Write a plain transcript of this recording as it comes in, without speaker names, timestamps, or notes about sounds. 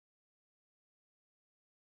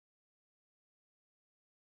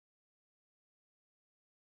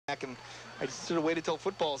back, and I just should have waited till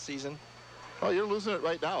football season. Oh, you're losing it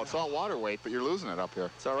right now. It's all water weight, but you're losing it up here.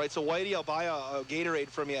 It's all right. So, Whitey, I'll buy a Gatorade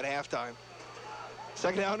from you at halftime.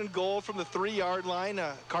 Second down and goal from the 3-yard line.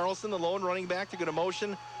 Carlson, the lone running back, they're going to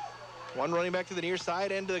motion. One running back to the near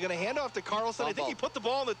side, and they're going to hand off to Carlson. I think he put the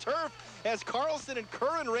ball on the turf as Carlson and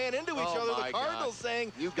Curran ran into each other. The Cardinals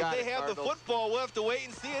saying if they have the football, we'll have to wait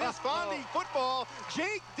and see. It is Fondy football.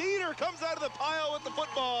 Jake Dieter comes out of the pile with the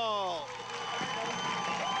football.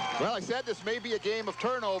 Well, I said this may be a game of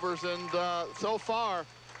turnovers, and so far,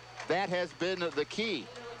 that has been the key.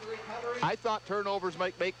 I thought turnovers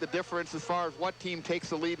might make the difference as far as what team takes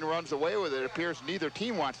the lead and runs away with it. It appears neither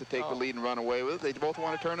team wants to take the lead and run away with it. They both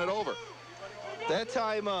want to turn it over. That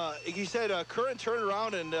time, he said Curran turned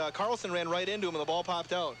around and Carlson ran right into him and the ball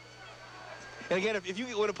popped out. And again, if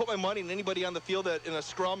you would have put my money on anybody on the field that in a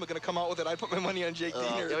scrum are going to come out with it, I'd put my money on Jake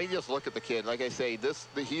Dieter. I mean, just look at the kid. Like I say,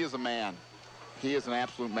 he is a man. He is an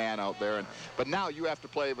absolute man out there. But now you have to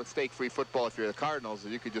play mistake-free football if you're the Cardinals,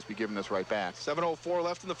 and you could just be giving this right back. 7:04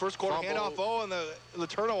 left in the first quarter. Handoff and the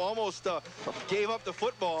Letourneau almost gave up the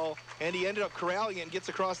football, and he ended up corralling it and gets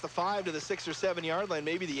across the 5 to the 6 or 7 yard line,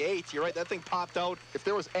 maybe the 8. You're right, that thing popped out. If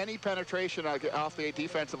there was any penetration off the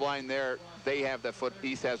defensive line there, they have that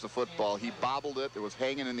East has the football. He bobbled it. It was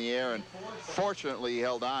hanging in the air, and fortunately he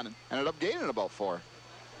held on and ended up gaining about 4.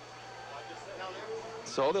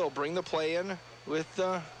 So they'll bring the play in with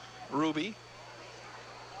Ruby.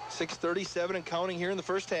 6:37 and counting here in the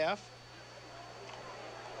first half.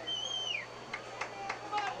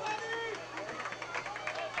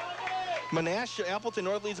 Menasha, Appleton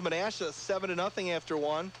North leads Menasha 7-0 after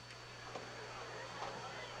 1.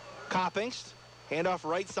 Coppings, handoff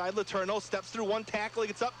right side. Letourneau steps through one tackle. He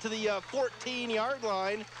gets up to the 14-yard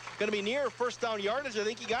line. Going to be near first down yardage. I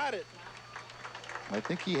think he got it. I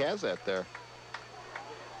think he has that there.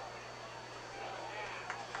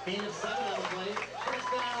 Gain of 7 on the play.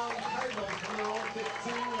 First down, Cardinals from their own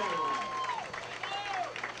 15-yard line.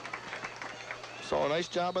 So a nice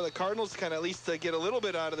job by the Cardinals to kind of at least get a little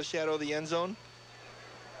bit out of the shadow of the end zone.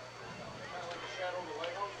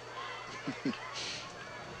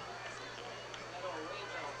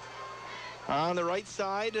 On the right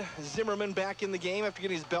side, Zimmerman back in the game after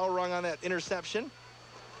getting his bell rung on that interception.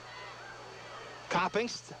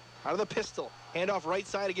 Coppings out of the pistol. Handoff right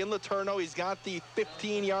side again, Letourneau. He's got the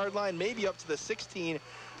 15-yard line, maybe up to the 16,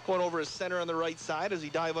 going over his center on the right side as he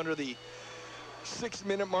dive under the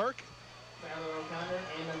 6-minute mark.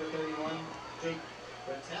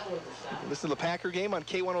 This is the Packer game on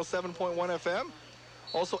K107.1 FM.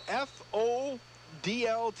 Also,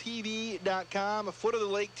 FODLTV.com,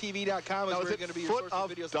 footofthelakeTV.com is where you're going to be your source of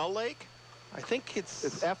videos. Foot of the Lake? I think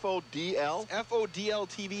it's FODL?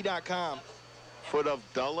 FODLTV.com. Foot of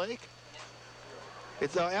the Lake?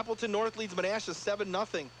 It's Appleton North leads Menasha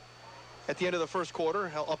 7-0 at the end of the first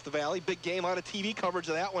quarter, up the valley. Big game, a lot of TV coverage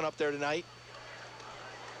of that one up there tonight.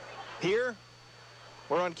 Here,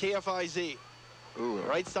 we're on KFIZ. Ooh.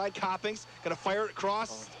 Right side, Coppings, going to fire it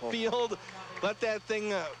across field. Let that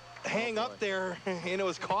thing hang up there, and it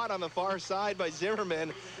was caught on the far side by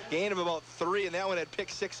Zimmerman. Gain of about 3, and that one had pick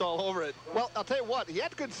 6 all over it. Well, I'll tell you what, he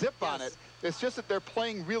had good zip on it. It's just that they're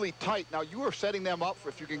playing really tight. Now, you are setting them up for,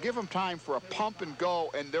 if you can give them time for a pump and go,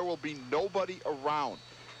 and there will be nobody around.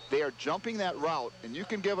 They are jumping that route, and you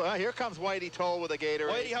can give here comes Whitey Toll with a Gatorade.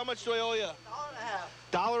 Whitey, how much do I owe you?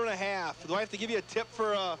 $1.50. Do I have to give you a tip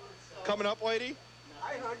for coming up, Whitey?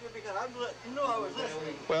 I heard you because you know I was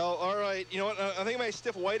listening. Well, all right. You know what? I think I might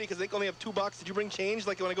stiff Whitey because they only have $2. Did you bring change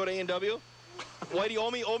like when I go to A&W? Whitey,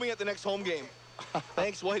 owe me at the next home game.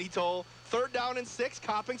 Thanks, Whitey Toll. 3rd down and 6.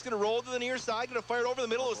 Copping's going to roll to the near side. Going to fire it over the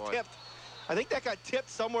middle. It was tipped. I think that got tipped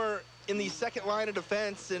somewhere in the second line of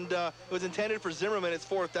defense, and it was intended for Zimmerman. It's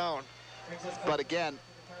 4th down. But again,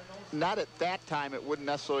 not at that time it wouldn't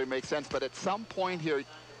necessarily make sense, but at some point here,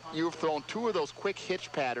 you've thrown 2 of those quick hitch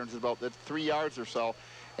patterns about 3 yards or so,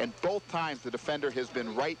 and both times the defender has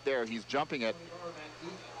been right there. He's jumping it.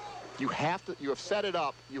 You have set it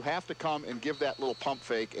up. You have to come and give that little pump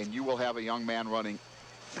fake, and you will have a young man running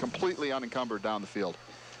completely unencumbered down the field.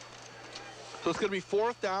 So it's going to be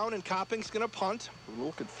 4th down, and Copping's going to punt. A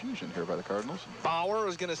little confusion here by the Cardinals. Bauer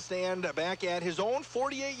is going to stand back at his own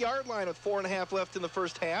 48-yard line with 4.5 left in the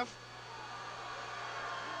first half.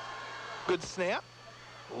 Good snap.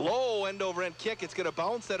 Low end-over-end kick. It's going to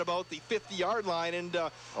bounce at about the 50-yard line, and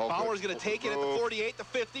Bauer's going to take it at the 48, the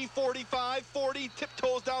 50, 45, 40,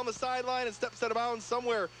 tiptoes down the sideline and steps out of bounds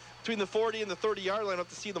somewhere between the 40 and the 30-yard line up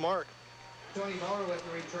to see the mark. Tony Bauer with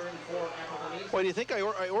the return for Appleton East. Why do you think I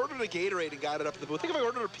ordered a Gatorade and got it up to the booth? Think if I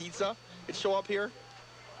ordered a pizza, it'd show up here?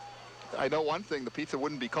 I know one thing, the pizza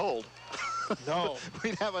wouldn't be cold. No.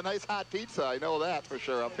 We'd have a nice hot pizza. I know that for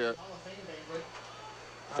sure up here.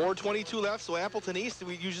 4:22 left, so Appleton East,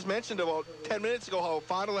 you just mentioned about 10 minutes ago how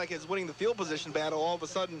Fond du Lac is winning the field position battle. All of a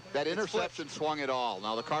sudden, that interception swung it all.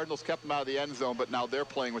 Now, the Cardinals kept them out of the end zone, but now they're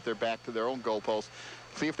playing with their back to their own goalpost.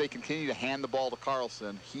 See if they continue to hand the ball to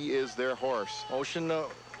Carlson. He is their horse. Motion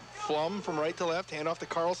Flum from right to left, hand off to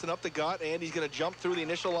Carlson up the gut, and he's going to jump through the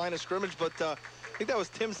initial line of scrimmage, but I think that was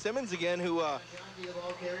Tim Simmons again who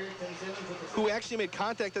actually made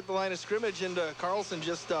contact at the line of scrimmage, and Carlson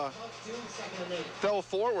just fell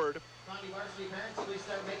forward.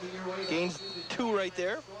 Gains 2 right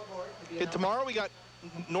there. And tomorrow we got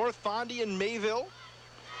North Fondy and Mayville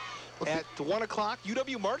at 1 o'clock.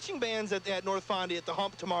 UW marching bands at North Fondy at the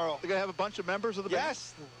Hump tomorrow. They're going to have a bunch of members of the band?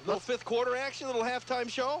 Yes. Little fifth quarter action, little halftime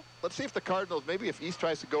show. Let's see if the Cardinals, maybe if East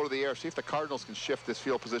tries to go to the air, see if the Cardinals can shift this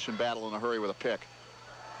field position battle in a hurry with a pick.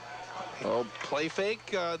 Oh, play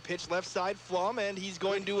fake, pitch left side, Flum, and he's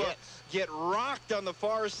going to get rocked on the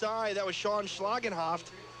far side. That was Sean Schlagenhoft.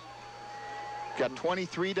 Got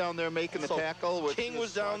 23 down there making the tackle. King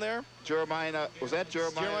was down there. Jeremiah, was that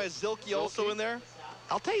Jeremiah? Jeremiah Zilke also in there.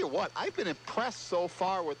 I'll tell you what, I've been impressed so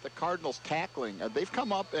far with the Cardinals tackling. They've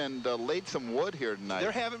come up and laid some wood here tonight.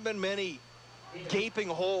 There haven't been many gaping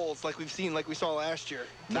holes like we've seen, like we saw last year.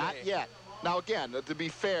 Not yet. Now, again, to be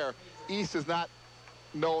fair, East is not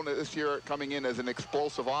known this year coming in as an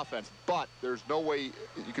explosive offense, but there's no way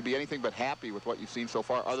you could be anything but happy with what you've seen so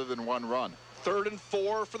far other than one run. 3rd and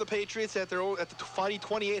 4 for the Patriots at the Fondy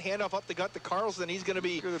 28, handoff up the gut to Carlson. He's going to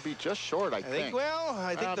be just short, I think. Well,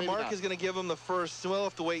 I think the mark is going to give him the first. We'll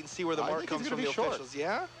have to wait and see where the mark comes from the officials.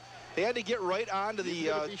 Yeah, they had to get right onto the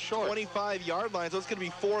 25-yard line, so it's going to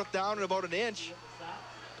be 4th down and about an inch.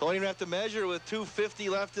 Don't even have to measure with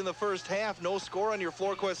 2:50 left in the first half. No score on your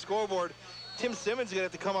FloorQuest scoreboard. Tim Simmons is going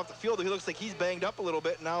to have to come off the field. He looks like he's banged up a little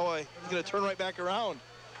bit. Now he's going to turn right back around.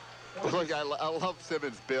 Look, I love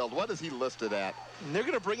Simmons' build. What is he listed at? And they're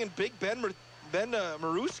going to bring in Big Ben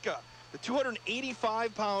Maruska. The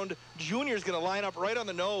 285-pound junior is going to line up right on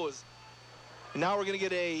the nose. And now we're going to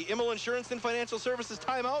get a Immel Insurance and Financial Services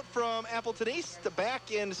timeout from Appleton East.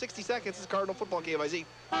 Back in 60 seconds is Cardinal Football KFIZ.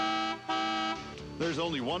 There's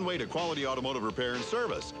only one way to quality automotive repair and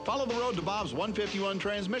service. Follow the road to Bob's 151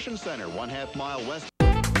 Transmission Center, 1/2 mile west.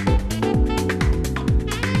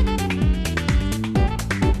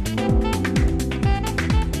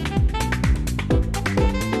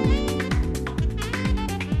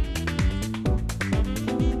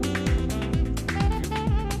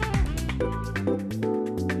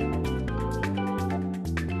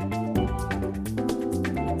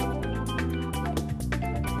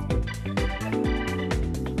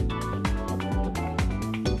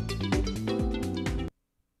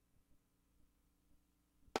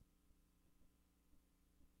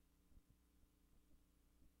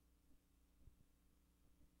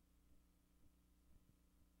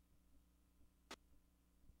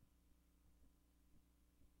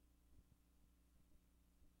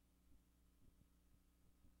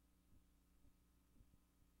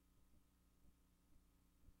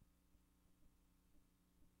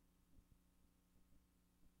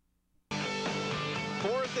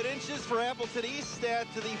 Inches for Appleton East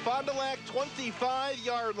at the Fond du Lac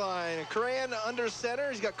 25-yard line. Cran under center.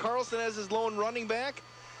 He's got Carlson as his lone running back.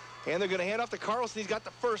 And they're going to hand off to Carlson. He's got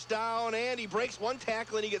the first down, and he breaks one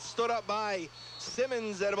tackle, and he gets stood up by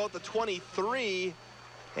Simmons at about the 23.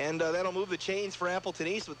 And that'll move the chains for Appleton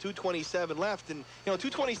East with 2:27 left. And,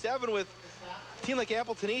 2:27 with a team like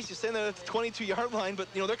Appleton East, you're saying that at the 22-yard line,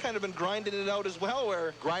 but, they're kind of been grinding it out as well.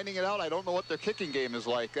 Grinding it out, I don't know what their kicking game is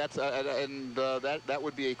like. That's that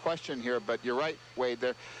would be a question here, but you're right, Wade.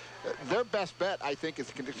 Their best bet, I think, is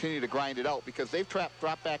to continue to grind it out because they've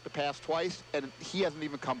dropped back the pass twice, and he hasn't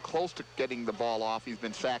even come close to getting the ball off. He's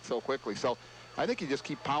been sacked so quickly. So I think you just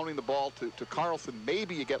keep pounding the ball to Carlson.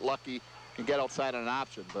 Maybe you get lucky and get outside on an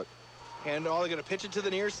option, but... And they're going to pitch it to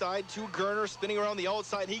the near side. To Gerner, spinning around the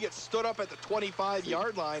outside. He gets stood up at the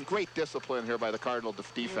 25-yard line. Great discipline here by the Cardinal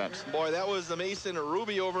defense. Boy, that was Mason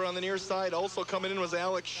Ruby over on the near side. Also coming in was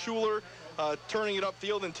Alex Schuler, turning it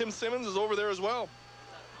upfield, and Tim Simmons is over there as well.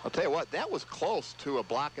 I'll tell you what, that was close to a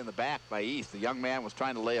block in the back by East. The young man was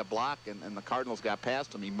trying to lay a block, and the Cardinals got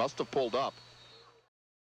past him. He must have pulled up.